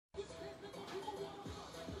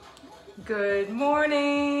Good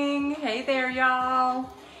morning. Hey there, y'all.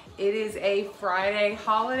 It is a Friday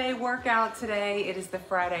holiday workout today. It is the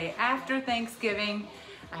Friday after Thanksgiving.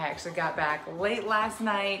 I actually got back late last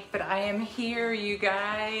night, but I am here, you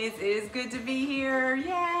guys. It is good to be here.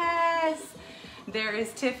 Yes. There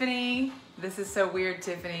is Tiffany. This is so weird,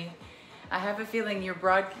 Tiffany. I have a feeling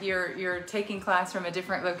you're taking class from a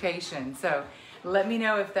different location. So let me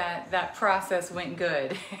know if that process went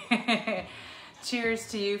good. Cheers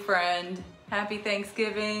to you, friend. Happy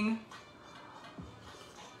Thanksgiving.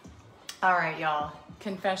 All right, y'all,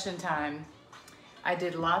 confession time. I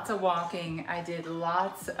did lots of walking. I did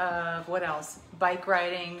lots of, what else? Bike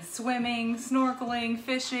riding, swimming, snorkeling,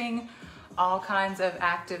 fishing, all kinds of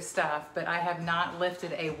active stuff, but I have not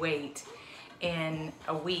lifted a weight in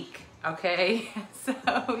a week, okay? So,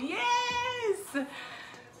 yes!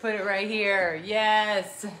 Put it right here,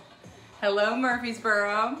 yes. Hello,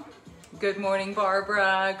 Murfreesboro. Good morning,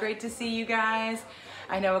 Barbara. Great to see you guys.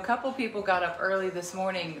 I know a couple people got up early this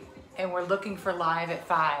morning and we're looking for live at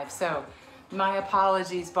 5. So my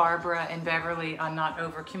apologies, Barbara and Beverly, on not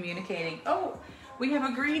over communicating. Oh, we have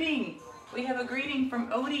a greeting. We have a greeting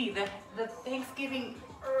from Odie, the Thanksgiving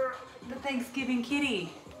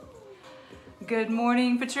kitty. Good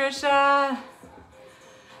morning, Patricia.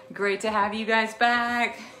 Great to have you guys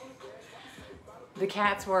back. The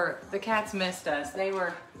cats missed us. They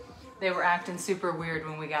were acting super weird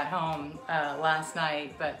when we got home last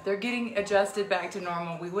night, but they're getting adjusted back to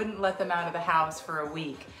normal. We wouldn't let them out of the house for a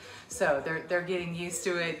week, so they're getting used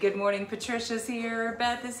to it. Good morning, Patricia's here,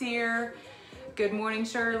 Beth is here. Good morning,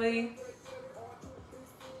 Shirley.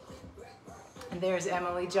 And there's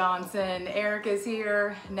Emily Johnson. Eric is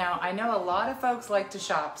here. Now, I know a lot of folks like to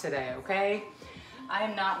shop today, okay? I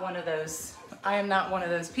am not one of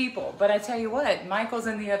those people, but I tell you what, Michael's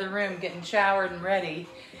in the other room getting showered and ready.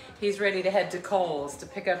 He's ready to head to Kohl's to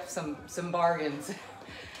pick up some bargains.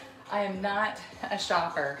 I am not a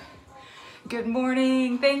shopper. Good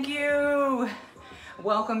morning, thank you.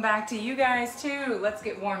 Welcome back to you guys too. Let's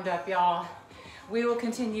get warmed up, y'all. We will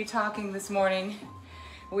continue talking this morning.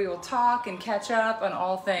 We will talk and catch up on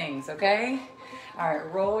all things, okay? All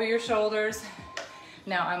right, roll your shoulders.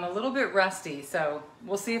 Now, I'm a little bit rusty, so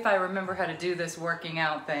we'll see if I remember how to do this working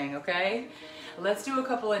out thing, okay? Let's do a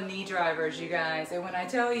couple of knee drivers, you guys. And when I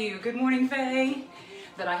tell you, good morning, Faye,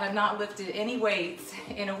 that I have not lifted any weights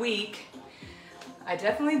in a week, I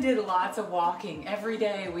definitely did lots of walking. Every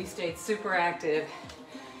day we stayed super active,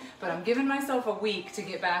 but I'm giving myself a week to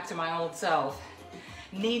get back to my old self.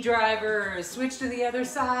 Knee drivers, switch to the other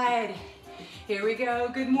side. Here we go.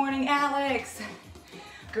 Good morning, Alex.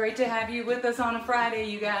 Great to have you with us on a Friday,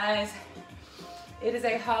 you guys. It is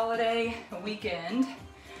a holiday weekend,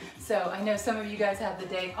 so I know some of you guys have the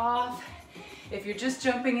day off. If you're just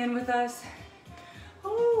jumping in with us,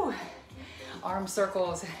 ooh, arm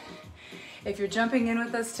circles. If you're jumping in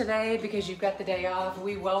with us today because you've got the day off,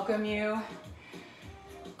 we welcome you.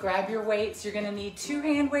 Grab your weights. You're gonna need 2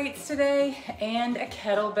 hand weights today and a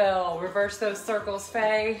kettlebell. Reverse those circles,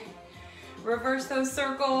 Faye. Reverse those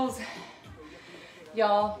circles.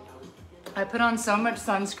 Y'all, I put on so much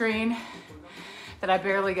sunscreen that I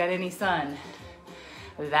barely got any sun.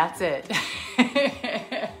 That's it.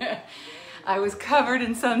 I was covered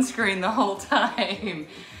in sunscreen the whole time.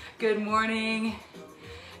 Good morning.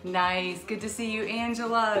 Nice. Good to see you,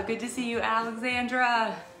 Angela. Good to see you,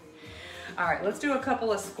 Alexandra. All right, let's do a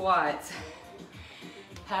couple of squats.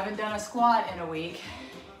 Haven't done a squat in a week,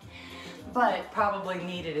 but probably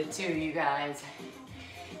needed it too, you guys.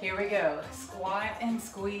 Here we go, squat and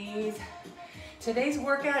squeeze. Today's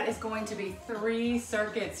workout is going to be 3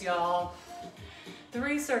 circuits, y'all.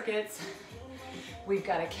 3 circuits. We've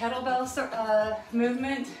got a kettlebell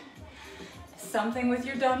movement, something with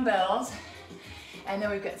your dumbbells, and then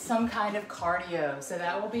we've got some kind of cardio. So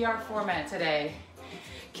that will be our format today.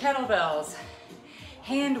 Kettlebells,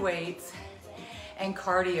 hand weights, and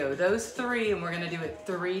cardio. Those 3, and we're gonna do it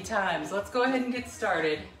 3 times. Let's go ahead and get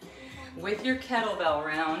started with your kettlebell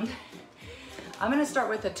round. I'm gonna start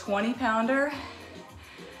with a 20-pounder.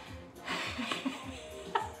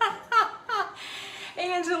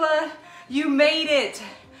 Angela, you made it.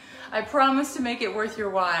 I promised to make it worth your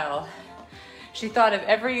while. She thought of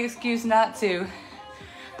every excuse not to,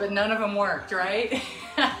 but none of them worked, right?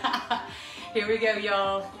 Here we go,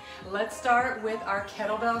 y'all. Let's start with our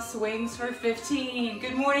kettlebell swings for 15.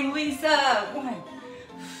 Good morning, Lisa. 1,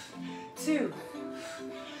 2,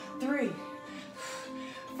 3,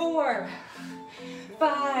 4,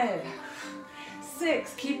 5,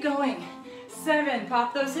 6, keep going. 7,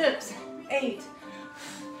 pop those hips. 8,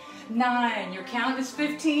 9, your count is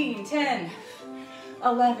 15. 10,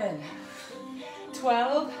 11,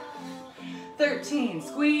 12, 13,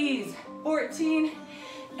 squeeze, 14,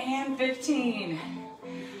 and 15.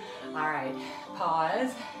 All right,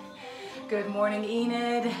 pause. Good morning,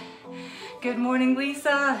 Enid. Good morning,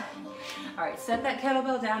 Lisa. All right, set that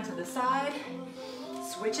kettlebell down to the side.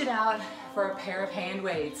 Switch it out for a pair of hand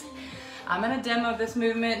weights. I'm gonna demo this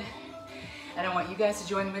movement, and I want you guys to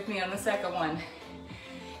join with me on the second one.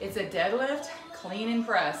 It's a deadlift, clean and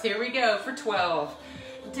press. Here we go for 12.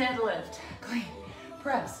 Deadlift, clean,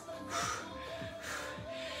 press.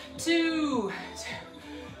 2,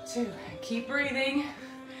 2, 2. Keep breathing.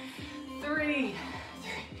 3,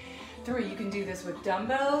 3. You can do this with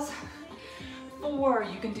dumbbells. 4,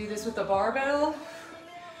 you can do this with a barbell.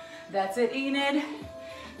 That's it, Enid.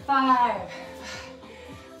 5,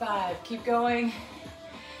 5, keep going.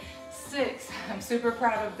 6, I'm super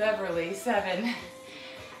proud of Beverly. 7,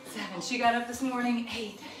 7, she got up this morning.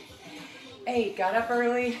 8, got up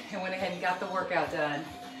early and went ahead and got the workout done.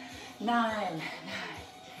 9,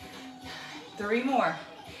 3 more.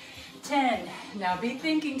 10, now be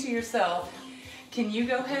thinking to yourself, can you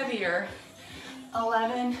go heavier?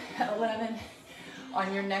 11, 11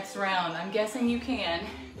 on your next round. I'm guessing you can.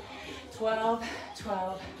 12,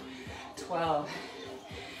 12, 12.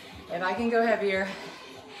 If I can go heavier,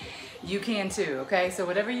 you can too, okay? So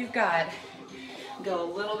whatever you've got, go a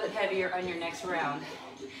little bit heavier on your next round.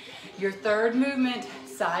 Your third movement,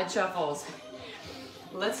 side shuffles.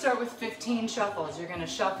 Let's start with 15 shuffles. You're gonna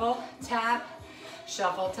shuffle, tap,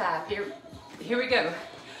 tap. Here we go.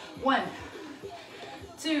 1,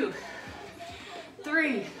 2,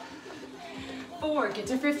 3, 4, get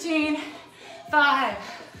to 15, 5,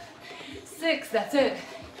 6, that's it.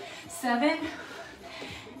 7,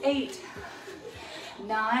 8,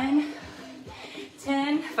 9,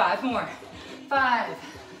 10, 5 more. 5,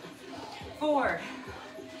 4,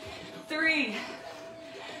 3,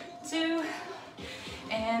 2,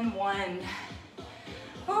 and 1.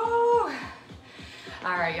 Woo! All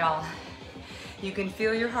right, y'all. You can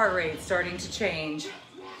feel your heart rate starting to change.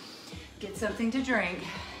 Get something to drink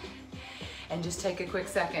and just take a quick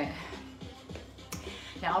second.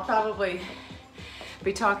 Now, I'll probably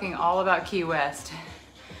be talking all about Key West,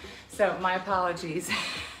 so my apologies.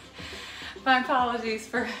 My apologies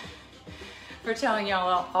for telling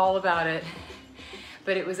y'all all about it,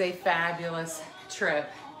 but it was a fabulous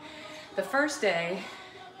trip. The first day,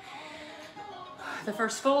 the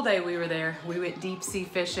first full day we were there, we went deep sea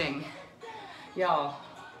fishing. Y'all,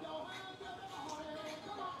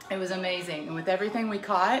 it was amazing. And with everything we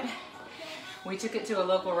caught, we took it to a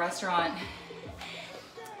local restaurant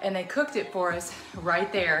and they cooked it for us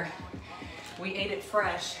right there. We ate it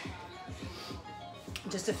fresh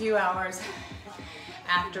just a few hours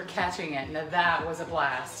after catching it. Now that was a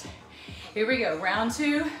blast. Here we go, round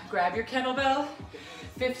 2, grab your kettlebell.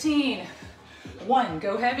 15, 1,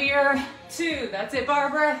 go heavier. 2, that's it,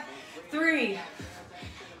 Barbara. 3,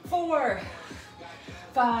 4,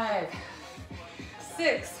 5,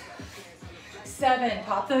 6, 7,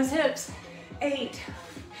 pop those hips. 8,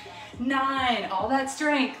 9, all that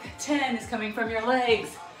strength. 10 is coming from your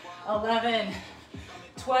legs. 11,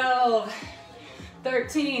 12,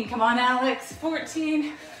 13, come on, Alex.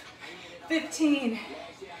 14, 15.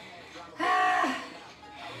 Ah.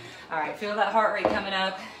 All right, feel that heart rate coming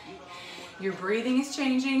up. Your breathing is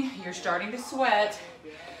changing. You're starting to sweat.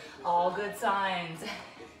 All good signs.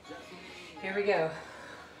 Here we go.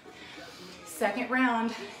 Second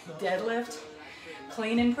round, deadlift,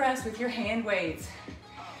 clean and press with your hand weights.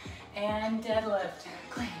 And deadlift,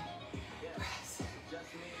 clean, press.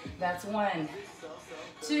 That's 1,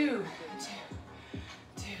 2,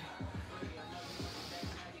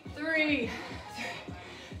 3.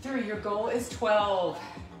 Your goal is 12.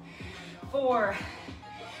 4.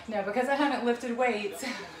 Now, because I haven't lifted weights,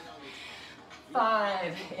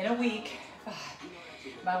 5 in a week. 5.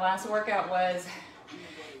 My last workout was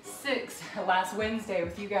 6 last Wednesday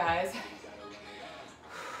with you guys.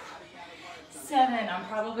 7, I'm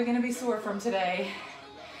probably gonna be sore from today.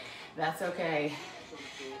 That's okay.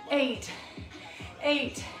 8,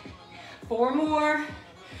 4 more.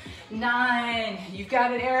 9, you've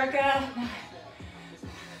got it, Erica.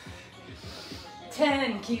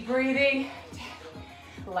 10, keep breathing.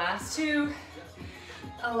 Last 2.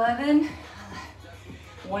 11,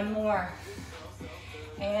 1 more.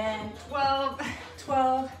 And 12,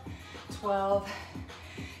 12, 12,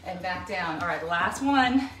 and back down. All right, last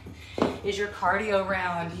one is your cardio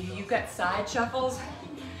round. You've got side shuffles.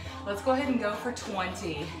 Let's go ahead and go for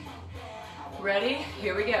 20. Ready?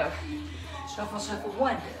 Here we go. Shuffle, shuffle.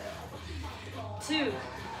 1, 2,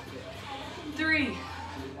 3,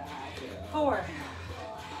 4,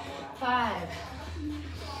 5,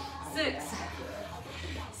 6,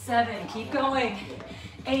 7, keep going.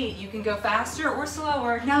 8, you can go faster or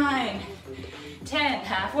slower. 9, 10,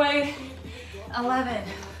 halfway. 11,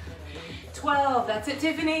 12, that's it,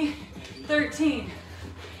 Tiffany. 13,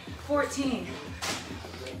 14,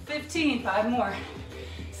 15, 5 more.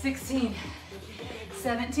 16,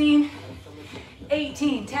 17,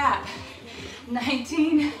 18, tap.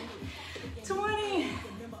 19, 20.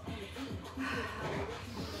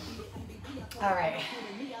 All right,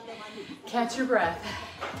 catch your breath.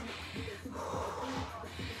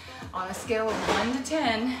 On a scale of 1 to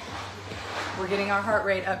 10, we're getting our heart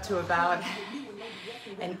rate up to about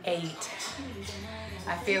an 8.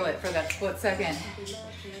 I feel it for that split second.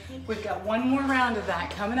 We've got one more round of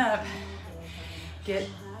that coming up.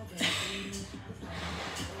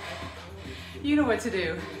 You know what to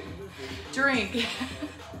do. Drink.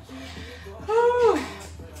 Woo.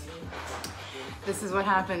 This is what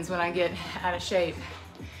happens when I get out of shape.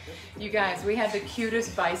 You guys, we had the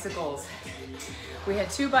cutest bicycles. We had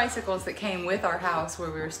 2 bicycles that came with our house where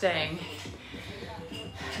we were staying.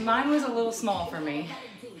 Mine was a little small for me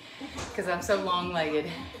because I'm so long-legged,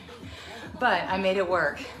 but I made it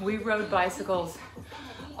work. We rode bicycles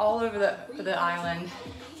all over the island,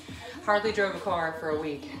 hardly drove a car for a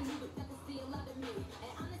week.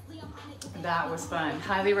 That was fun,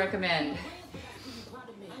 highly recommend.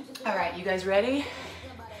 All right, you guys ready?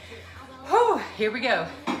 Whew, here we go.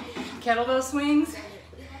 Kettlebell swings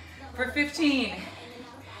for 15.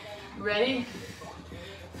 Ready?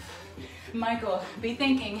 Michael, be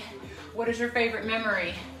thinking, what is your favorite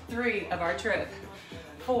memory? 3 of our trip.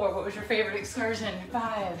 4, what was your favorite excursion?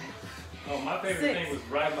 5. Oh, my favorite 6, thing was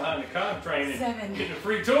riding behind the comp train and 7, getting a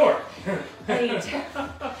free tour. 8,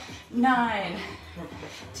 9,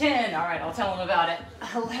 10. All right, I'll tell them about it.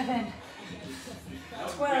 11,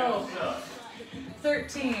 12,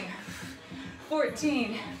 13,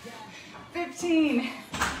 14, 15.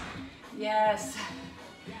 Yes.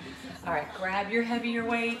 All right, grab your heavier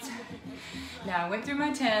weights. Now I went through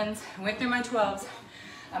my 10s, went through my 12s.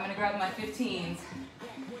 I'm gonna grab my 15s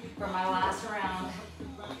for my last round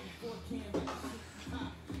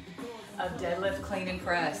of deadlift, clean, and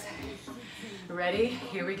press. Ready?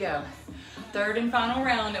 Here we go. 3rd and final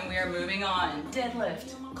round, and we are moving on.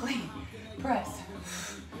 Deadlift, clean, press.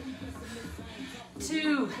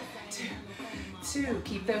 2, 2, 2.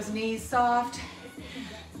 Keep those knees soft.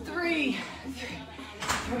 3,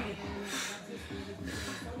 3,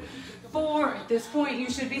 4. At this point, you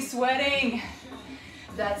should be sweating.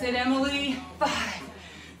 That's it, Emily. 5,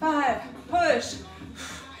 5. Push.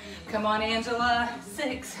 Come on, Angela.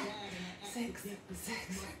 6, 6,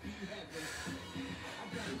 6.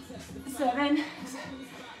 7,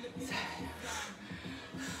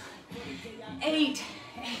 8,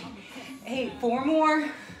 8. 4 more.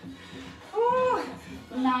 Ooh.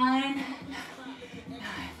 9,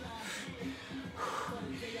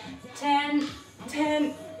 10,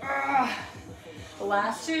 10. The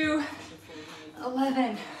last 2.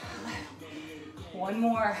 11. 1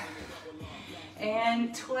 more.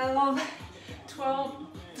 And 12. 12.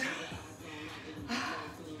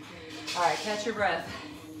 All right, catch your breath.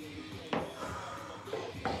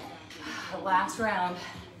 Last round.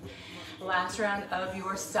 Last round of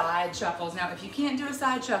your side shuffles. Now, if you can't do a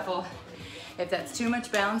side shuffle, if that's too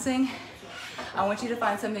much bouncing, I want you to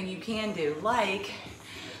find something you can do, like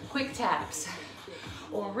quick taps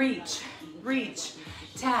or reach, reach,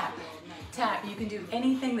 tap, tap. You can do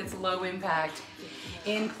anything that's low impact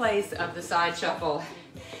in place of the side shuffle.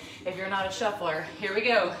 If you're not a shuffler, here we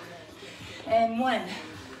go. And 1,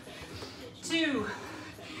 2,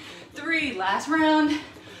 3, last round.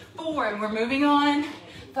 4, and we're moving on.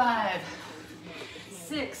 5,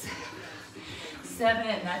 6, 7,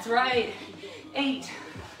 that's right. 8,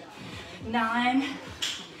 9,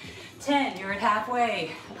 10, you're at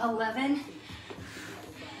halfway. 11,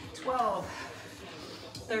 12,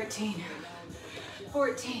 13,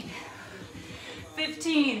 14,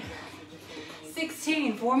 15,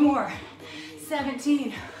 16, 4 more.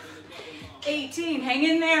 17, 18, hang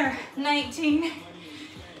in there. 19,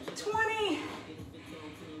 20.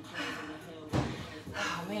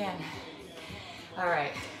 Oh man. All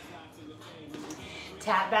right.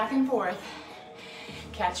 Tap back and forth.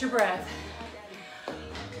 Catch your breath.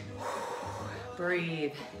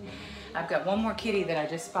 Breathe. I've got one more kitty that I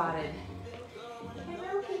just spotted.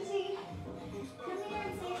 Hello, kitty. Come here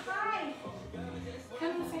and say hi.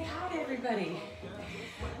 Come and say hi to everybody.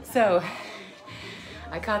 So,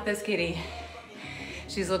 I caught this kitty.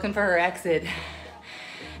 She's looking for her exit.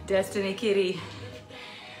 Destiny kitty.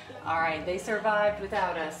 All right, they survived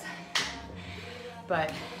without us,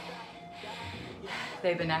 but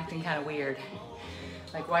they've been acting kind of weird.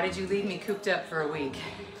 Like, why did you leave me cooped up for a week?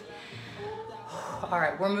 All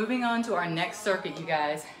right, we're moving on to our next circuit, you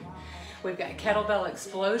guys. We've got kettlebell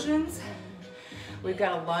explosions. We've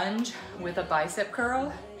got a lunge with a bicep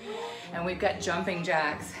curl, and we've got jumping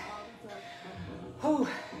jacks. Whew.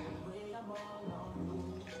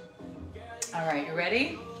 All right, you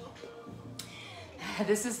ready?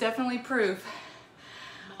 This is definitely proof.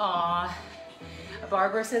 Aw,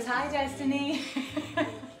 Barbara says, hi, Destiny.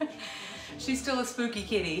 She's still a spooky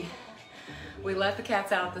kitty. We let the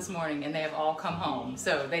cats out this morning and they have all come home,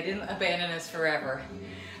 so they didn't abandon us forever.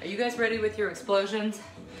 Are you guys ready with your explosions?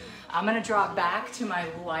 I'm gonna drop back to my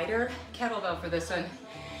lighter kettlebell for this one.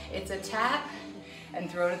 It's a tap and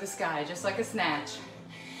throw to the sky, just like a snatch.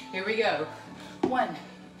 Here we go. 1,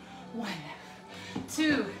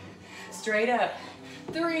 2, straight up.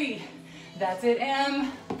 3, that's it,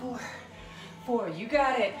 M. 4, you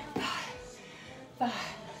got it. 5,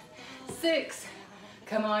 6,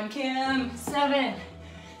 come on, Kim. 7,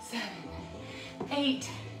 8,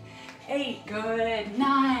 good.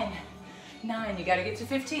 9, you gotta get to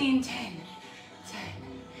 15. 10,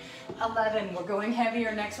 11, we're going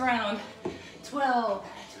heavier next round. 12,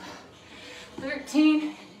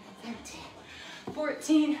 13,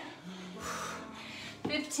 14,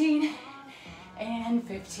 15, and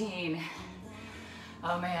 15.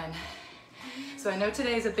 Oh man. So I know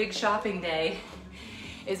today's a big shopping day.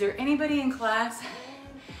 Is there anybody in class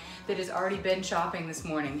that has already been shopping this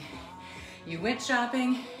morning? You went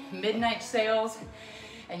shopping, midnight sales,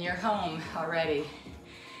 and you're home already.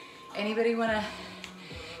 Anybody wanna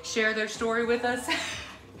share their story with us?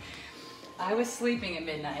 I was sleeping at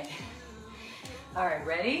midnight. All right,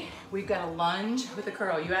 ready? We've got a lunge with a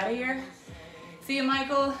curl. You out of here? See you,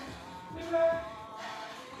 Michael.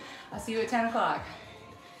 I'll see you at 10 o'clock.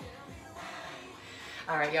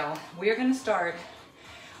 All right, y'all, we are gonna start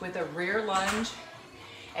with a rear lunge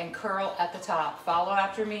and curl at the top. Follow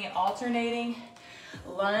after me, alternating,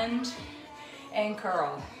 lunge and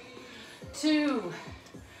curl. 2,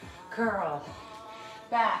 curl,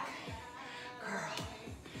 back, curl.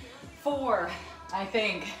 4, I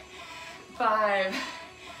think. 5,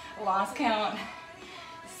 lost count.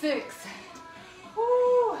 6,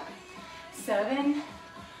 woo. 7,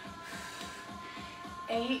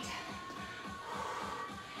 8,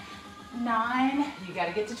 9, you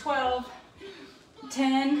gotta get to 12.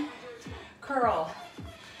 10, curl.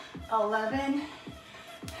 11,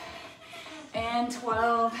 and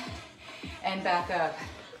 12, and back up.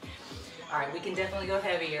 All right, we can definitely go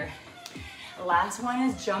heavier. Last one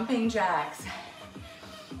is jumping jacks.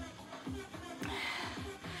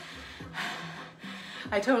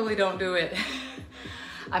 I totally don't do it.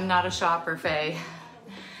 I'm not a shopper, Faye.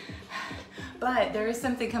 But there is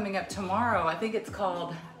something coming up tomorrow. I think it's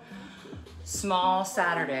called Small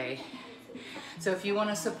Saturday. So if you want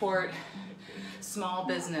to support small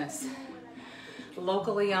business,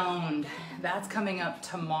 locally owned, that's coming up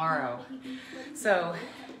tomorrow. So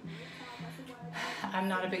I'm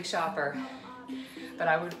not a big shopper, but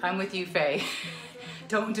I'm with you, Faye.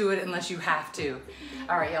 Don't do it unless you have to.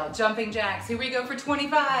 All right, y'all, jumping jacks. Here we go for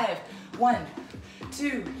 25. 1,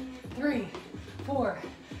 2, 3, 4,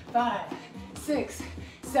 5, 6,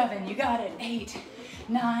 7. You got it. 8,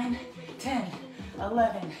 9, 10,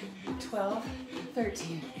 11, 12,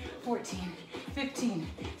 13, 14, 15,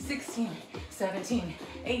 16, 17,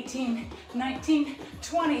 18, 19,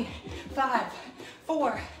 20, 5,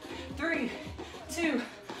 4, 3, 2,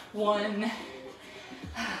 1.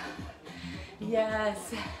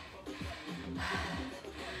 Yes.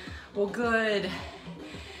 Well, good.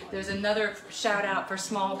 There's another shout out for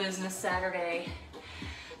Small Business Saturday.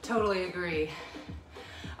 Totally agree.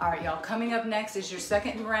 All right, y'all, coming up next is your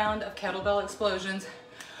second round of kettlebell explosions.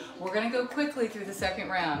 We're gonna go quickly through the second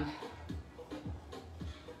round.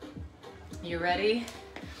 You ready?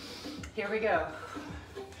 Here we go.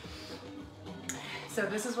 So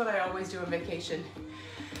this is what I always do on vacation.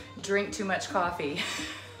 Drink too much coffee.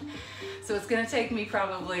 So it's gonna take me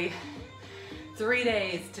probably 3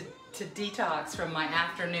 days to detox from my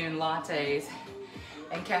afternoon lattes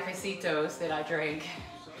and cafecitos that I drink.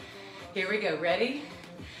 Here we go, ready?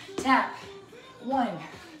 Tap, 1,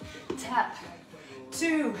 tap,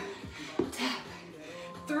 2, tap,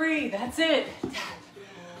 3, that's it. Tap,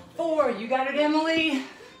 4, you got it, Emily.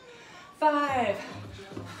 5,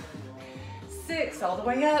 6, all the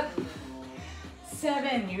way up.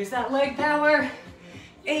 7, use that leg power.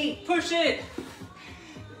 8, push it.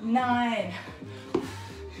 9,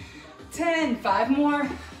 10, 5 more.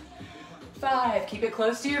 5, keep it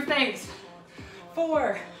close to your face.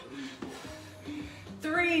 4,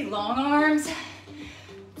 3, long arms.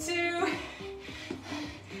 2,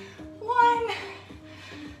 1.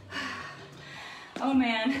 Oh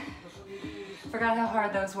man, forgot how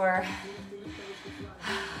hard those were.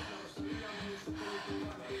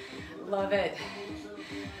 Love it.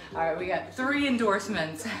 All right, we got 3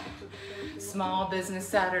 endorsements. Small Business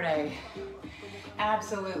Saturday.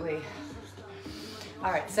 Absolutely.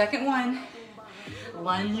 All right, second one,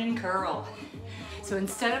 lunge and curl. So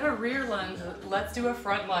instead of a rear lunge, let's do a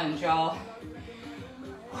front lunge, y'all.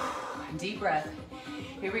 Deep breath.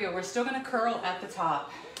 Here we go. We're still gonna curl at the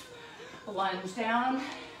top. Lunge down.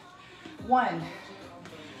 1.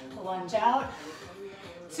 Lunge out.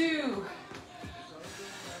 2.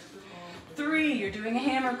 3. You're doing a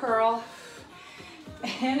hammer curl.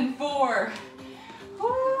 And 4.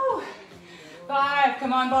 Woo. 5.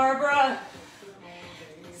 Come on, Barbara.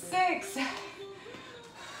 6.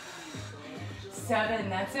 7.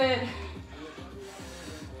 That's it.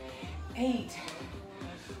 8.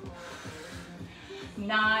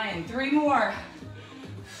 9. 3 more.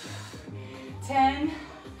 10.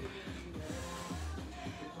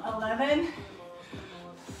 11.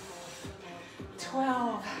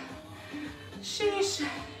 12. Sheesh.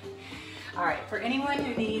 All right, for anyone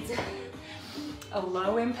who needs a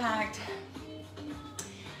low impact,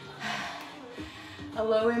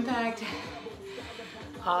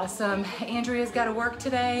 awesome. Andrea's got to work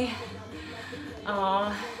today.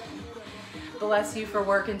 Aw, bless you for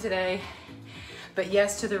working today. But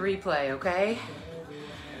yes to the replay, okay?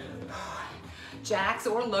 Jacks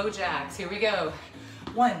or low jacks, here we go.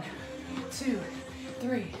 1, 2,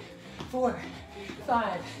 3, 4,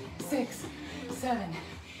 5, 6, 7,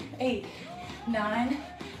 8, 9,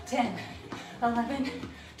 10, 11,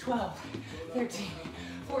 12, 13,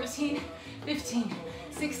 14, 15,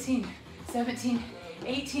 16, 17,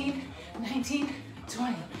 18, 19,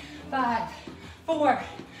 20, 5, 4,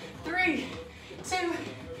 3, 2,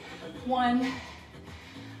 1.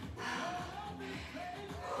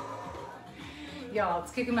 Y'all,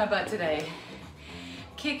 it's kicking my butt today.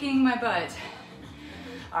 Kicking my butt.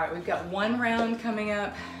 All right, we've got 1 round coming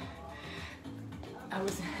up. I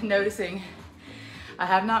was noticing I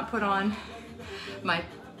have not put on my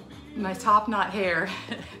top knot hair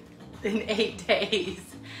in 8 days.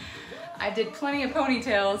 I did plenty of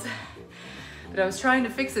ponytails, but I was trying to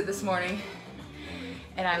fix it this morning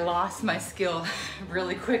and I lost my skill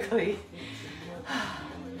really quickly.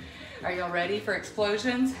 Are y'all ready for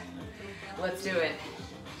explosions? Let's do it.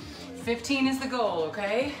 15 is the goal,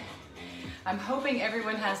 okay? I'm hoping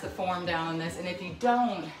everyone has the form down on this, and if you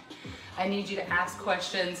don't, I need you to ask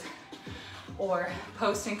questions or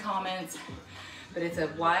post in comments. But it's a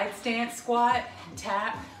wide stance squat,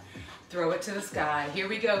 tap, throw it to the sky. Here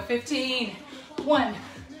we go, 15. 1,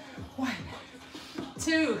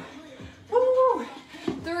 2, woo,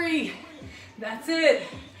 3, that's it.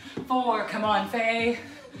 4, come on, Faye.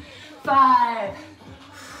 5,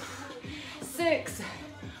 6,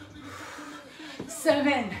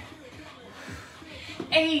 7,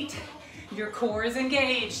 8, your core is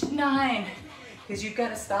engaged. 9, because you've got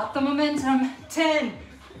to stop the momentum. 10,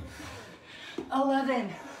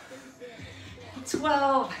 11,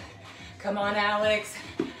 12, come on, Alex.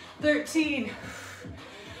 13,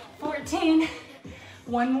 14,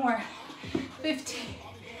 1 more. 15,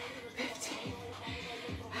 15.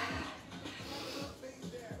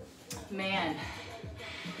 Man,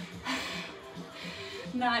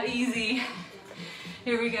 not easy.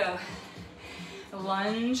 Here we go.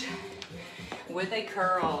 Lunge with a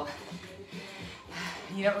curl.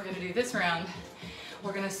 You know what we're gonna do this round?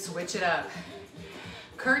 We're gonna switch it up.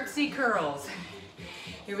 Curtsy curls.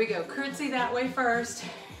 Here we go, curtsy that way first,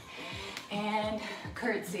 and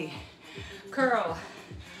curtsy. Curl,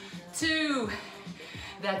 2,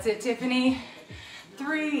 that's it, Tiffany.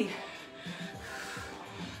 3,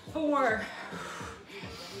 4,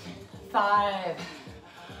 5,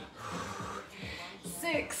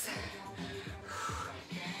 6,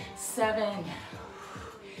 7,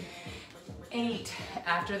 8.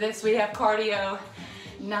 After this, we have cardio.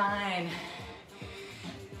 9,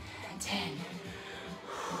 10,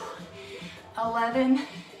 11,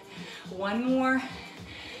 1 more,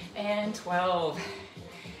 and 12.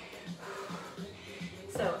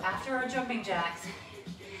 So after our jumping jacks,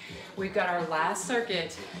 we've got our last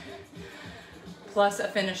circuit plus a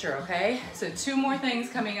finisher, okay? So 2 more things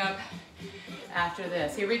coming up after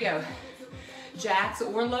this. Here we go. Jacks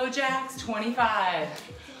or low jacks, 25.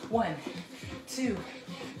 1, 2,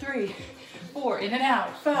 3, 4, in and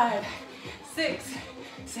out. 5, 6,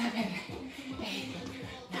 7, 8,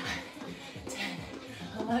 9, 10,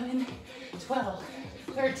 11, 12,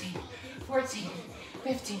 13, 14,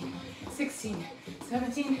 15, 16,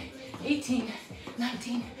 17, 18,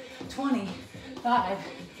 19, 20, 5,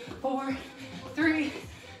 4, 3,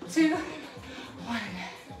 2, 1.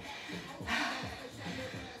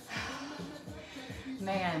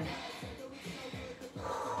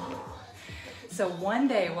 So one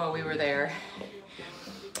day while we were there,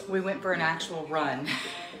 we went for an actual run,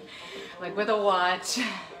 like with a watch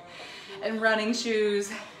and running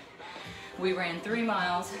shoes. We ran 3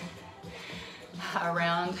 miles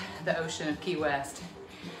around the ocean of Key West.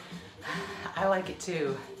 I like it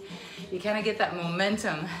too. You kind of get that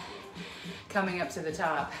momentum coming up to the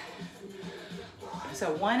top.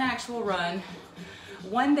 So one actual run.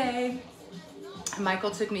 One day, Michael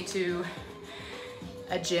took me to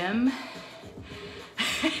a gym.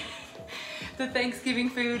 The Thanksgiving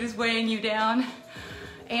food is weighing you down.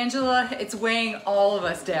 Angela, it's weighing all of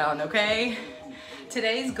us down, okay?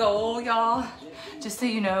 Today's goal, y'all, just so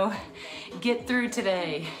you know, get through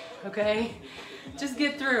today, okay? Just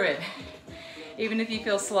get through it, even if you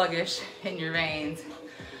feel sluggish in your veins.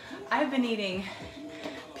 I've been eating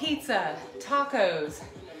pizza, tacos,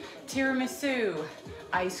 tiramisu,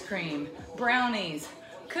 ice cream, brownies,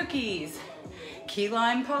 cookies, key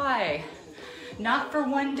lime pie. Not for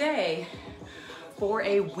one day, for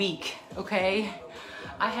a week, okay?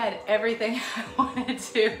 I had everything I wanted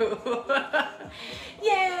to.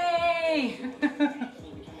 Yay!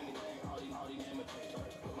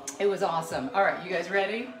 It was awesome. All right, you guys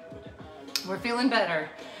ready? We're feeling better.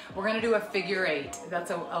 We're gonna do a figure 8.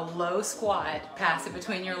 That's a low squat, pass it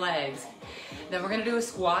between your legs. Then we're gonna do a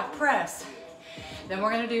squat press. Then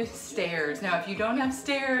we're gonna do stairs. Now, if you don't have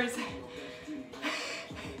stairs,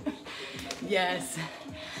 yes.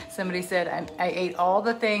 Somebody said, I ate all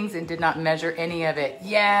the things and did not measure any of it.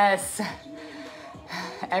 Yes.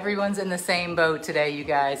 Everyone's in the same boat today, you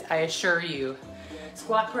guys, I assure you.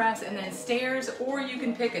 Squat press and then stairs, or you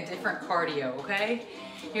can pick a different cardio, okay?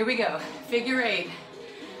 Here we go, figure 8.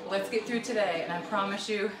 Let's get through today, and I promise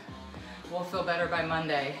you, we'll feel better by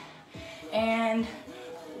Monday. And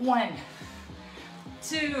 1,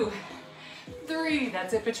 2, 3,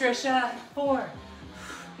 that's it, Patricia. 4,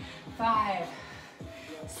 5,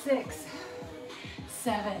 6,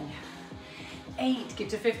 7, 8, get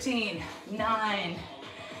to 15, 9,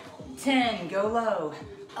 10, go low,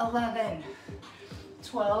 11,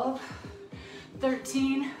 12,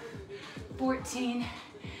 13, 14,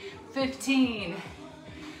 15. All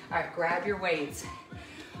right, grab your weights.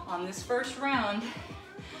 On this first round,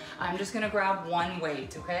 I'm just gonna grab one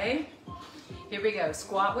weight, okay? Here we go,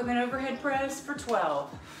 squat with an overhead press for 12.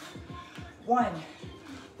 1,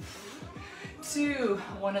 2,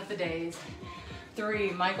 one of the days.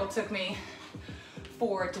 3, Michael took me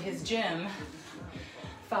 4 to his gym.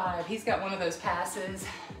 5, he's got one of those passes.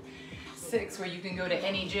 6, where you can go to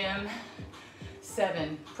any gym.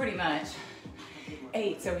 7, pretty much.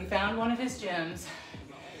 8, so he found one of his gyms.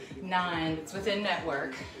 9, it's within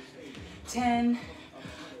network. 10,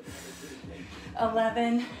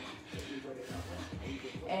 11,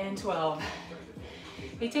 and 12.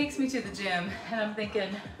 He takes me to the gym, and I'm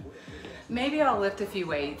thinking, maybe I'll lift a few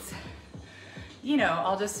weights. You know,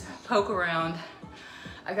 I'll just poke around.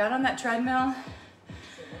 I got on that treadmill,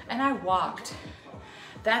 and I walked.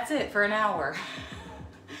 That's it for an hour.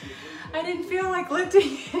 I didn't feel like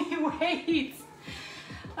lifting any weights.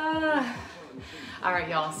 All right,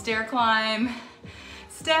 y'all, stair climb.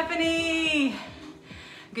 Stephanie,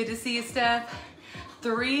 good to see you, Steph.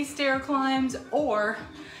 3 stair climbs, or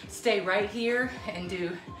stay right here and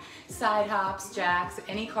do side hops, jacks,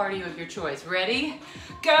 any cardio of your choice. Ready?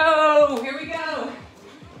 Go, here we go.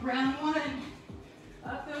 Round 1,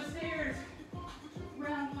 up those stairs.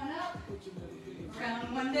 Round 1 up,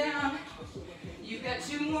 round 1 down. You've got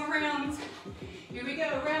 2 more rounds. Here we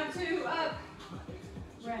go, round 2 up.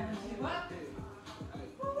 Round 2 up.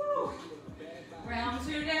 Woo. Round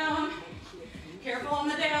 2 down. Careful on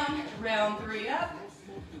the down. Round 3 up.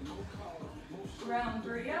 Round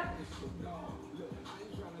 3 up.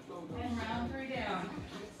 And round 3 down.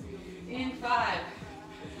 In 5,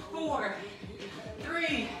 4,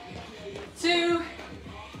 3, 2,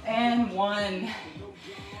 and 1.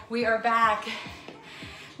 We are back.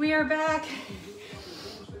 We are back.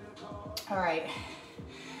 All right,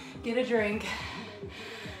 get a drink.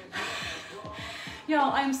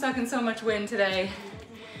 Y'all, I'm sucking so much wind today.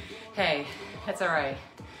 Hey, that's all right.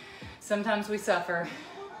 Sometimes we suffer.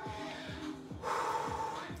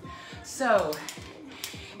 So,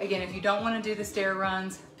 again, if you don't want to do the stair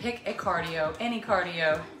runs, pick a cardio, any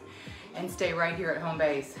cardio, and stay right here at home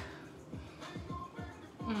base.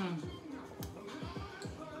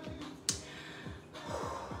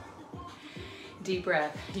 Deep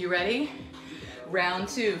breath. You ready? Round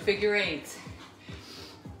 2, figure 8s.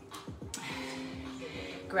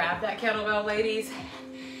 Grab that kettlebell, ladies.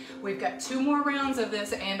 We've got 2 more rounds of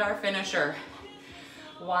this and our finisher.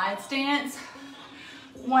 Wide stance.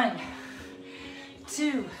 1,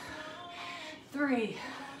 2, 3,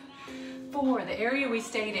 4, the area we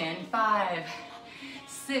stayed in, 5,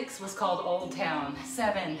 6 was called Old Town,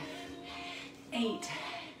 7, 8,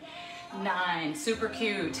 9, super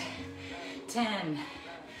cute, 10,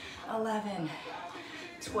 11,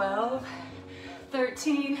 12,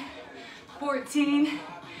 13, 14,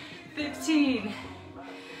 15.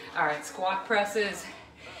 All right, squat presses.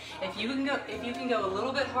 If you can go a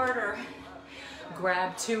little bit harder,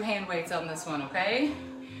 grab 2 hand weights on this one, okay?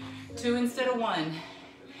 2 instead of 1.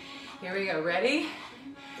 Here we go, ready?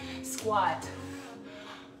 Squat.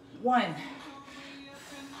 1,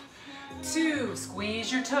 2,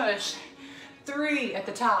 squeeze your tush. 3 at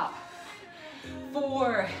the top.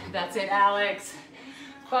 4, that's it, Alex.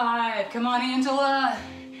 5, come on, Angela.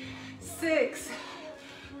 6,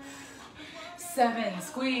 7,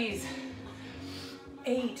 squeeze.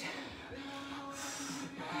 8,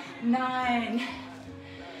 9,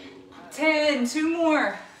 10, 2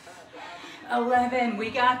 more. 11, we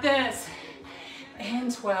got this.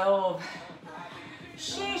 And 12.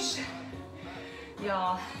 Sheesh.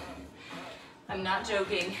 Y'all, I'm not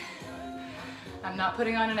joking. I'm not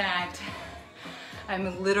putting on an act.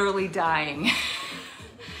 I'm literally dying.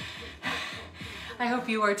 I hope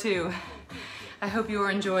you are too. I hope you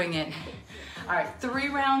are enjoying it. All right, 3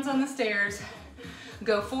 rounds on the stairs.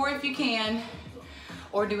 Go 4 if you can,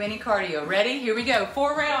 or do any cardio. Ready? Here we go,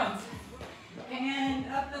 4 rounds. And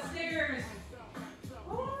up the stairs.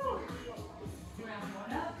 Woo. Round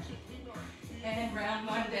 1 up, and round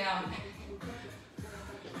 1 down.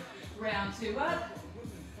 Round 2 up.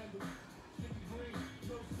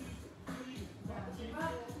 Round 2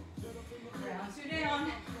 up. Round 2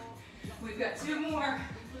 down. We've got 2 more.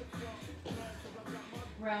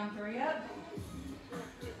 Round 3 up.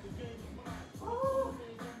 Woo.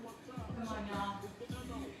 Come on, y'all.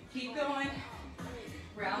 Keep going.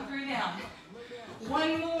 Round 3 down.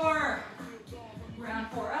 1 more. Round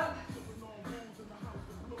 4 up.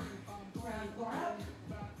 Round 4 up.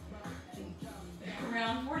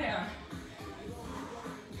 Round 4 down.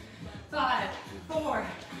 5, 4,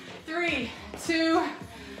 3, 2,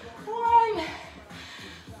 1.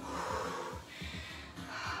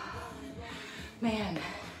 Man.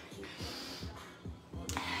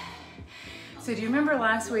 So do you remember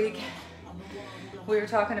last week we were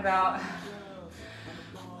talking about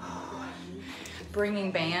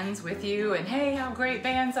bringing bands with you and hey, how great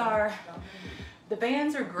bands are. The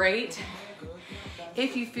bands are great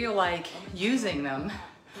if you feel like using them.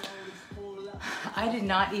 I did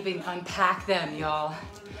not even unpack them, y'all.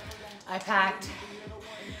 I packed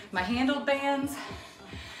my handled bands,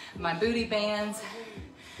 my booty bands,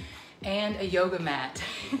 and a yoga mat.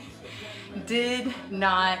 Did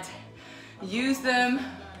not use them.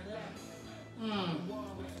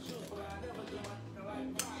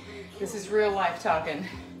 This is real life talking.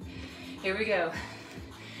 Here we go.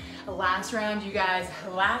 Last round, you guys.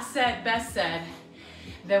 Last set, best set.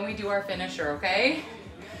 Then we do our finisher, okay?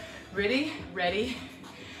 Ready? Ready?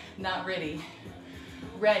 Not ready.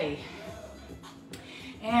 Ready.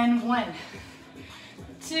 And 1,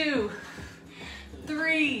 2,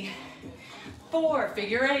 3, 4,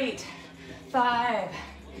 figure 8, 5,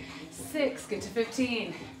 6, get to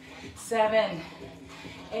 15, 7,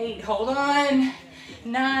 8, hold on,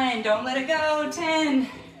 9, don't let it go, 10,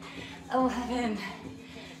 11,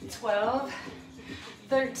 12,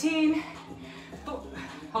 13,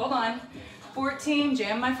 hold on, 14,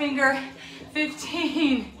 jam my finger,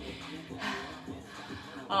 15,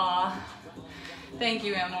 aw, thank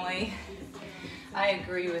you, Emily. I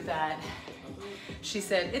agree with that. She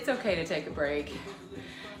said, it's okay to take a break.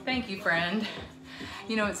 Thank you, friend.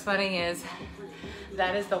 You know what's funny is,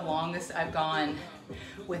 that is the longest I've gone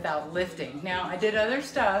without lifting. Now, I did other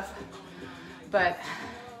stuff, but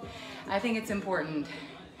I think it's important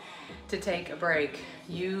to take a break.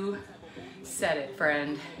 You said it,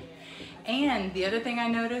 friend. And the other thing I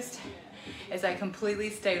noticed is I completely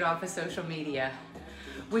stayed off of social media,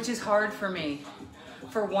 which is hard for me.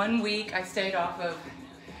 For 1 week, I stayed off of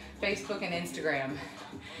Facebook and Instagram.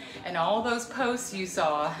 And all those posts you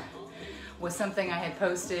saw was something I had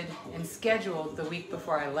posted and scheduled the week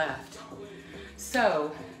before I left.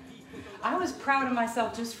 So I was proud of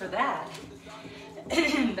myself just for that.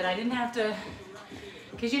 That I didn't have to,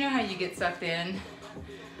 because you know how you get sucked in?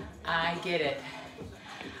 I get it.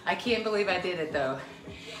 I can't believe I did it though.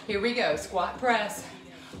 Here we go, squat press.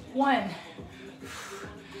 1,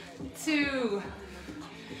 2,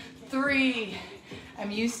 3, I'm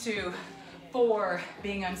used to 4,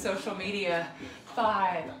 being on social media,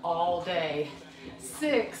 5, all day,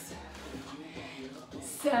 6,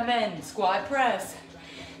 7, squat press,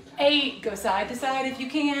 8, go side to side if you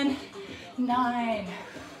can, 9,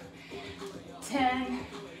 10,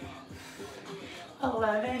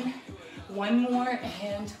 11, one more,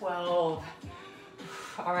 and 12.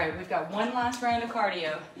 All right, we've got one last round of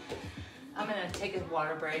cardio. I'm gonna take a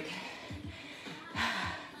water break.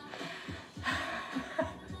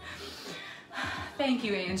 Thank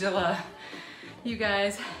you, Angela. You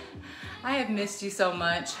guys, I have missed you so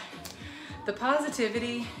much. The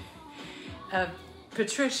positivity of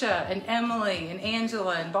Patricia and Emily and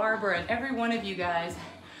Angela and Barbara and every one of you guys,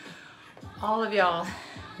 all of y'all,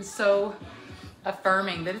 is so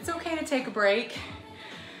affirming that it's okay to take a break,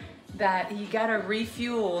 that you gotta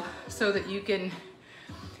refuel so that you can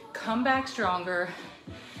come back stronger,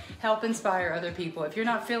 help inspire other people. If you're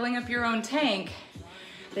not filling up your own tank,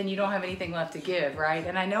 then you don't have anything left to give, right?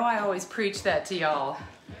 And I know I always preach that to y'all.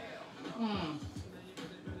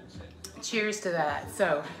 Cheers to that.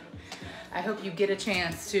 So I hope you get a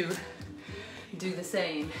chance to do the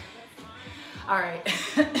same. All right,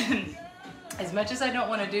 as much as I don't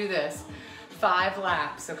wanna do this, 5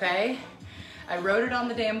 laps, okay? I wrote it on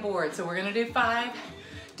the damn board, so we're gonna do 5.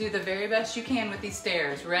 Do the very best you can with these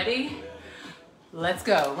stairs. Ready? Let's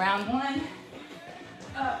go. Round 1,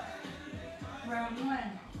 up. Round 1,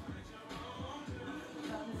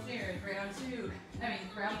 up the stairs.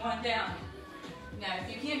 Round 1 down. Now, if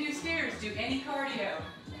you can't do stairs, do any cardio.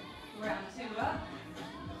 Round 2 up.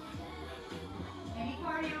 Any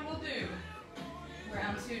cardio will do.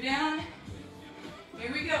 Round 2 down.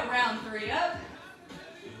 Here we go. Round 3 up.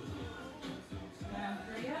 Round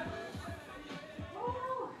 3 up.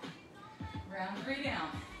 Woo. Round 3 down.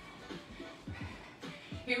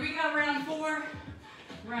 Here we go. Round 4.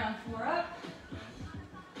 Round 4 up.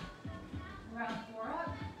 Round 4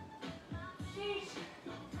 up. Sheesh.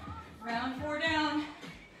 Round 4 down.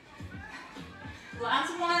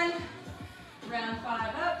 Last one. Round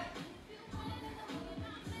 5 up.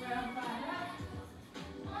 Round 5 up.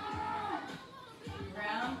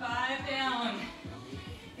 Round 5 down.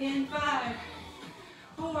 In 5,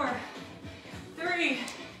 4, 3,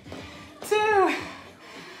 2,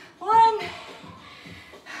 1.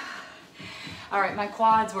 All right, my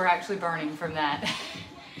quads were actually burning from that.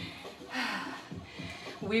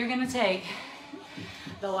 We're gonna take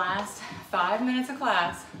the last 5 minutes of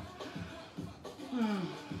class.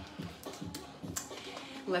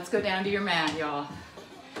 Let's go down to your mat, y'all.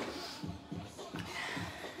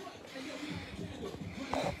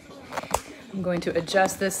 I'm going to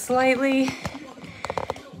adjust this slightly.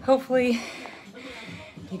 Hopefully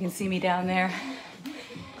you can see me down there.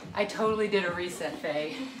 I totally did a reset,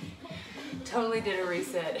 Faye. Totally did a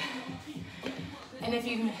reset. And if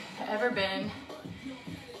you've ever been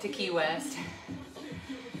to Key West,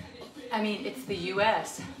 I mean, it's the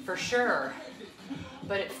US for sure,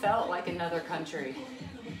 but it felt like another country.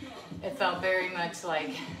 It felt very much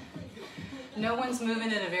like no one's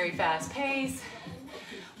moving at a very fast pace.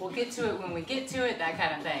 We'll get to it when we get to it, that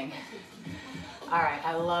kind of thing. All right,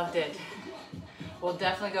 I loved it. We'll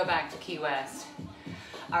definitely go back to Key West.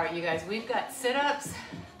 All right, you guys, we've got sit-ups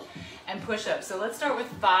and push-ups. So let's start with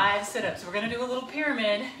 5 sit-ups. We're gonna do a little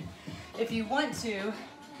pyramid. If you want to,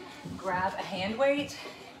 grab a hand weight,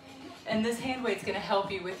 and this hand weight's gonna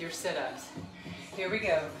help you with your sit-ups. Here we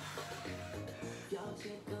go.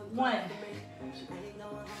 1,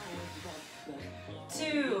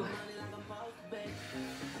 2,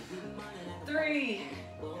 3,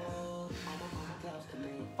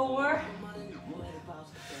 4,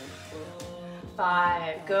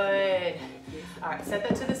 5. Good. All right, set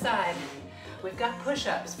that to the side. We've got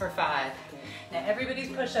push-ups for 5. Now everybody's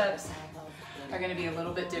push-ups are gonna be a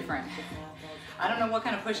little bit different. I don't know what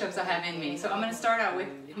kind of push-ups I have in me, so I'm gonna start out with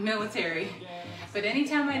military, but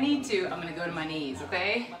anytime I need to, I'm gonna go to my knees,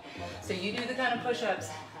 okay? So you do the kind of push-ups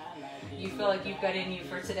you feel like you've got in you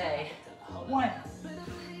for today. 1,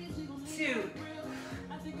 2,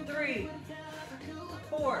 3,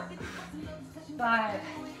 4, 5.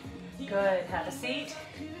 Good, have a seat.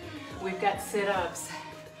 We've got sit-ups.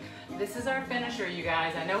 This is our finisher, you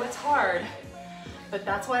guys. I know it's hard, but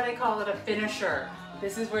that's why they call it a finisher.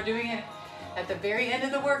 We're doing it at the very end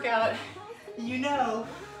of the workout. You know,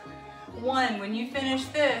 1, when you finish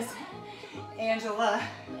this, Angela,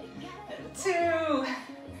 2,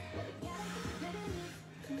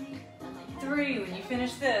 3, when you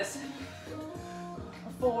finish this,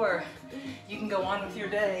 4, you can go on with your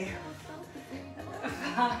day,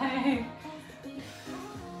 5,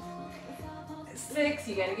 6,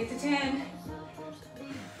 you gotta get to 10,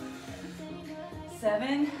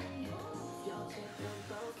 7,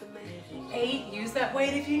 8, use that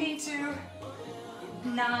weight if you need to,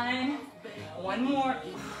 9, 1 more,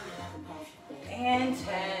 and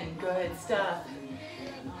 10, good stuff.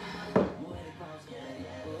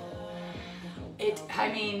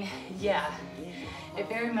 I mean, yeah, It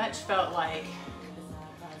very much felt like,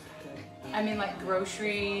 I mean, like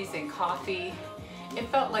groceries and coffee. It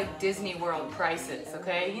felt like Disney World prices,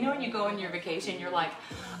 okay? You know when you go on your vacation, you're like,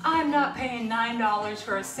 I'm not paying $9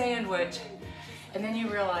 for a sandwich. And then you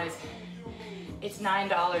realize it's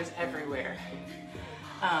 $9 everywhere.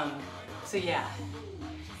 So yeah,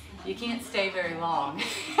 you can't stay very long.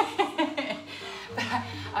 But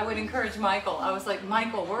I would encourage Michael. I was like,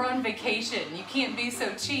 Michael, we're on vacation. You can't be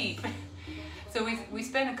so cheap. So we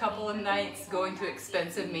spent a couple of nights going to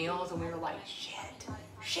expensive meals, and we were like,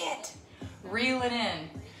 shit, reel it in.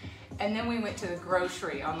 And then we went to the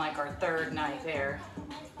grocery on like our third night there.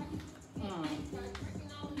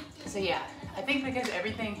 So yeah, I think because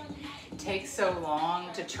everything takes so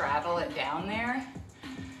long to travel it down there,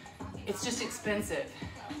 it's just expensive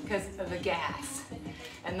because of the gas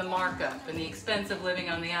and the markup and the expense of living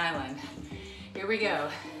on the island. Here we go.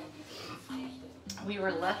 We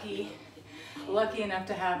were lucky enough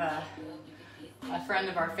to have a friend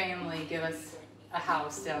of our family give us a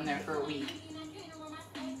house down there for a week.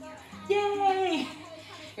 Yay!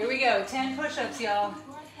 Here we go, 10 push-ups, y'all.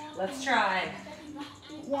 Let's try.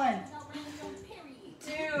 1,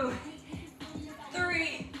 2,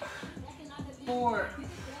 3, 4,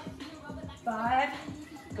 5.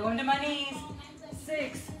 Go into my knees.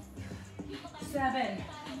 6, 7,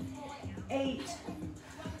 8,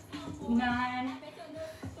 9,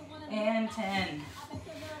 and 10.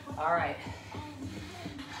 All right.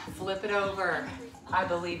 Flip it over. I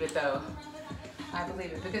believe it though. I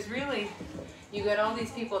believe it because really, you got all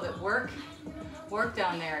these people that work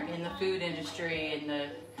down there in the food industry and the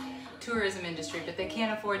tourism industry, but they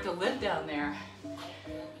can't afford to live down there.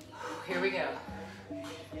 Here we go.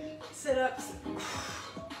 Sit-ups.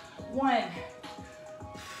 1,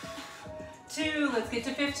 2, let's get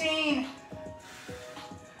to 15.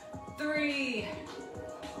 3,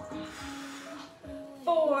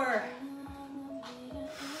 4,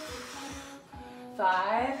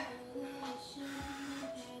 5,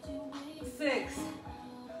 6,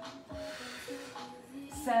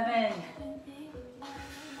 7,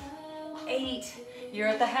 8. You're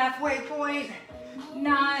at the halfway point.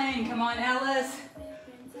 9, come on, Ellis.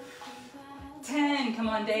 10, come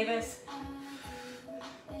on, Davis.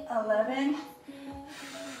 11,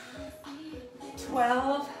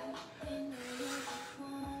 12,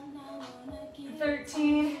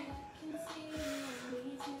 13,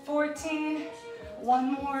 14,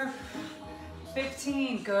 one more,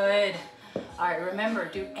 15, good. All right, remember,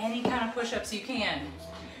 do any kind of push-ups you can.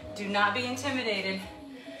 Do not be intimidated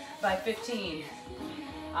by 15.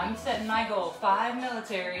 I'm setting my goal, 5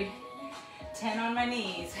 military, 10 on my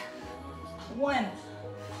knees. 1,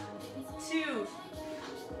 2,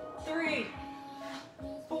 3,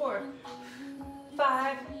 4,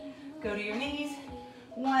 5. Go to your knees.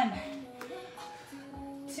 1,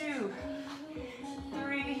 2,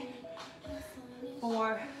 3,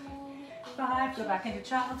 4, 5. Go back into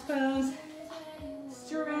child's pose.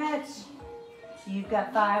 Stretch. You've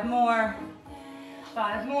got 5 more.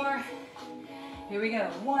 5 more. Here we go.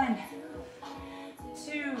 1,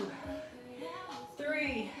 2,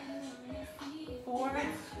 3, 4,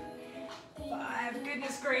 5.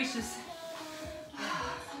 Goodness gracious.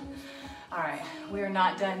 All right, we are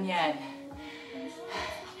not done yet.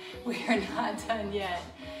 We are not done yet.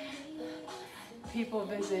 People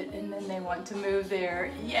visit and then they want to move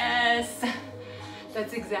there. Yes,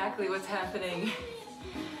 that's exactly what's happening.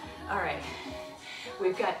 All right,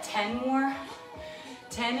 we've got 10 more,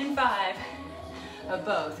 10 and 5 of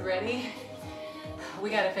both. Ready? We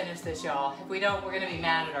gotta finish this, y'all. If we don't, we're gonna be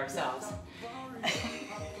mad at ourselves.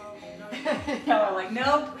 Y'all are like,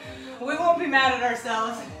 nope, we won't be mad at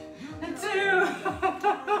ourselves. 2,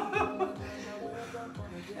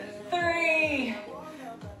 3,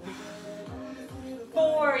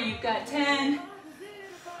 4, you've got 10,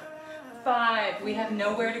 5, we have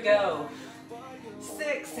nowhere to go.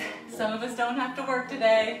 6, some of us don't have to work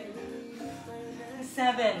today.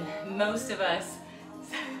 7, most of us.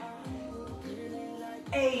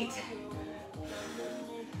 8,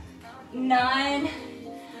 9,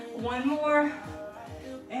 one more,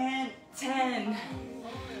 and 10.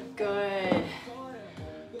 Good.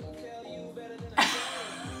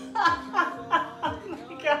 Oh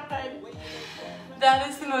my God. That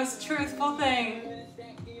is the most truthful thing.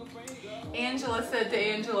 Angela said to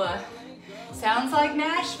Angela, sounds like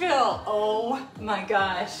Nashville. Oh my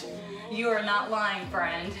gosh. You are not lying,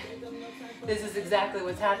 friend. This is exactly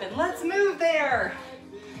what's happened. Let's move there.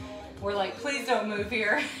 We're like, please don't move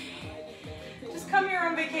here. Just come here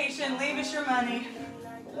on vacation, leave us your money.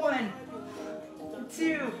 1,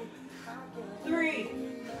 2, 3,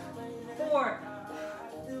 4,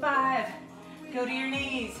 5, Go to your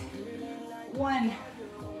knees. 1,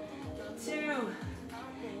 2,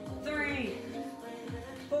 3,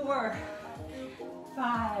 4,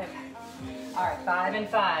 5. All right, 5 and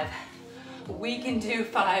 5. We can do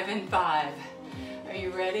 5 and 5. Are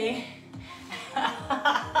you ready?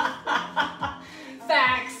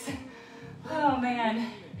 Facts. Oh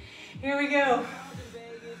man. Here we go.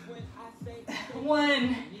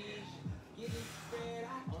 1,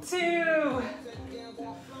 2,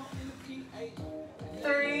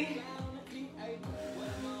 3,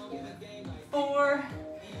 4,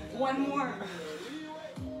 one more,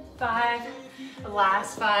 5,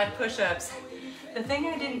 last 5 push-ups. The thing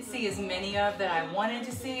I didn't see as many of that I wanted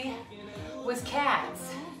to see was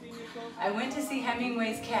cats. I went to see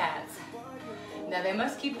Hemingway's cats. Now they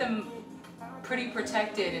must keep them pretty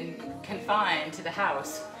protected and confined to the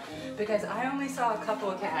house because I only saw a couple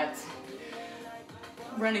of cats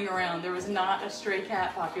running around. There was not a stray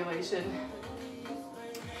cat population.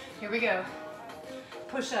 Here we go.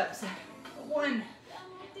 Push-ups. 1,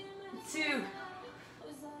 2,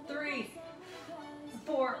 3,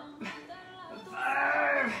 4,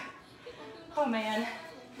 5. Oh man.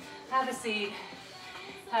 Have a seat.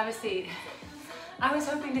 Have a seat. I was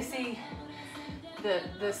hoping to see the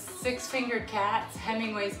 6-fingered cats.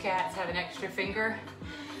 Hemingway's cats have an extra finger.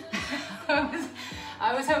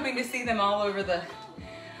 I was hoping to see them all over the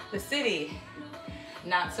city.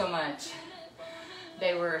 Not so much.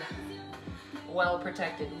 They were well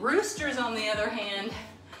protected. Roosters, on the other hand,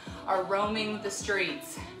 are roaming the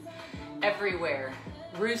streets everywhere.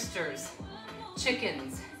 Roosters,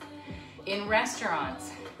 chickens, in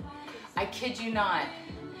restaurants. I kid you not,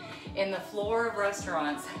 in the floor of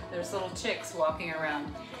restaurants, there's little chicks walking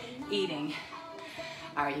around eating.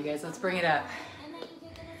 All right, you guys, let's bring it up.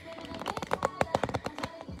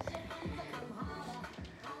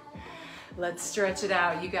 Let's stretch it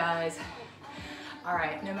out, you guys. All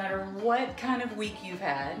right, no matter what kind of week you've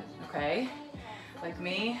had, okay? Like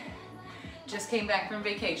me, just came back from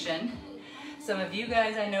vacation. Some of you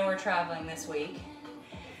guys I know are traveling this week.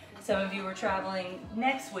 Some of you are traveling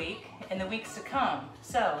next week and the weeks to come.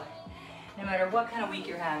 So, no matter what kind of week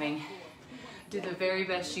you're having, do the very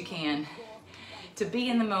best you can to be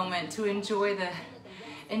in the moment, to enjoy the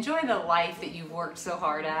life that you've worked so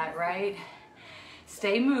hard at, right?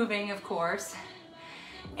 Stay moving, of course.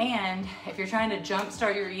 And if you're trying to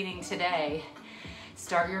jumpstart your eating today,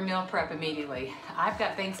 start your meal prep immediately. I've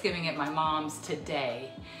got Thanksgiving at my mom's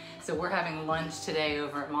today. So we're having lunch today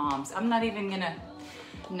over at mom's. I'm not even gonna,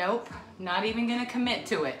 nope, not even gonna commit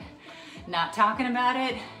to it. Not talking about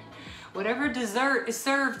it. Whatever dessert is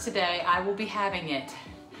served today, I will be having it.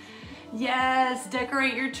 Yes,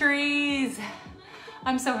 decorate your trees.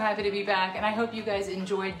 I'm so happy to be back, and I hope you guys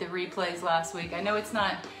enjoyed the replays last week. I know it's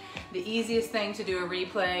not the easiest thing to do a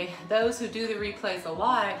replay. Those who do the replays a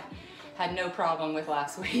lot had no problem with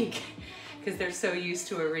last week because they're so used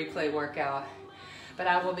to a replay workout. But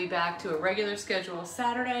I will be back to a regular schedule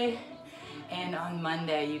Saturday and on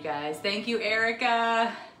Monday, you guys. Thank you,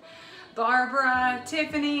 Erica, Barbara,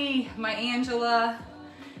 Tiffany, my Angela's,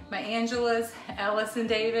 Ellison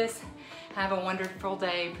Davis. Have a wonderful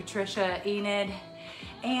day, Patricia, Enid.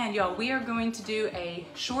 And y'all, we are going to do a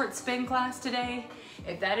short spin class today.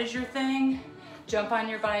 If that is your thing, jump on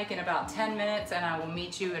your bike in about 10 minutes and I will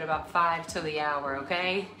meet you at about 5 to the hour,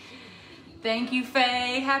 okay? Thank you,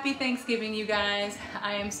 Faye. Happy Thanksgiving, you guys.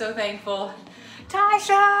 I am so thankful.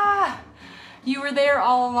 Tasha, you were there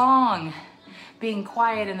all along, being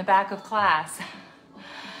quiet in the back of class.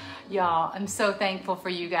 Y'all, I'm so thankful for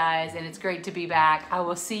you guys and it's great to be back. I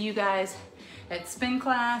will see you guys at spin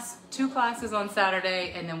class, 2 classes on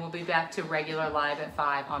Saturday, and then we'll be back to regular live at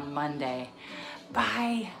 5 on Monday.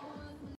 Bye.